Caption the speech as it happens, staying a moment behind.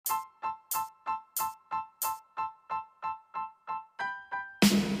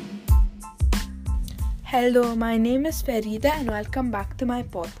Hello, my name is Farida and welcome back to my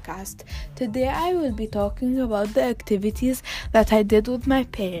podcast. Today I will be talking about the activities that I did with my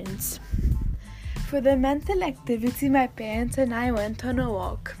parents. For the mental activity, my parents and I went on a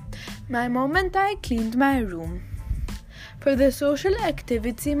walk. My mom and I cleaned my room. For the social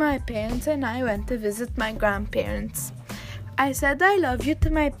activity, my parents and I went to visit my grandparents. I said I love you to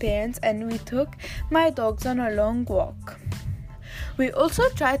my parents and we took my dogs on a long walk. We also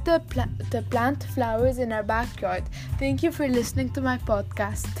tried to plant flowers in our backyard. Thank you for listening to my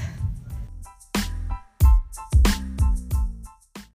podcast.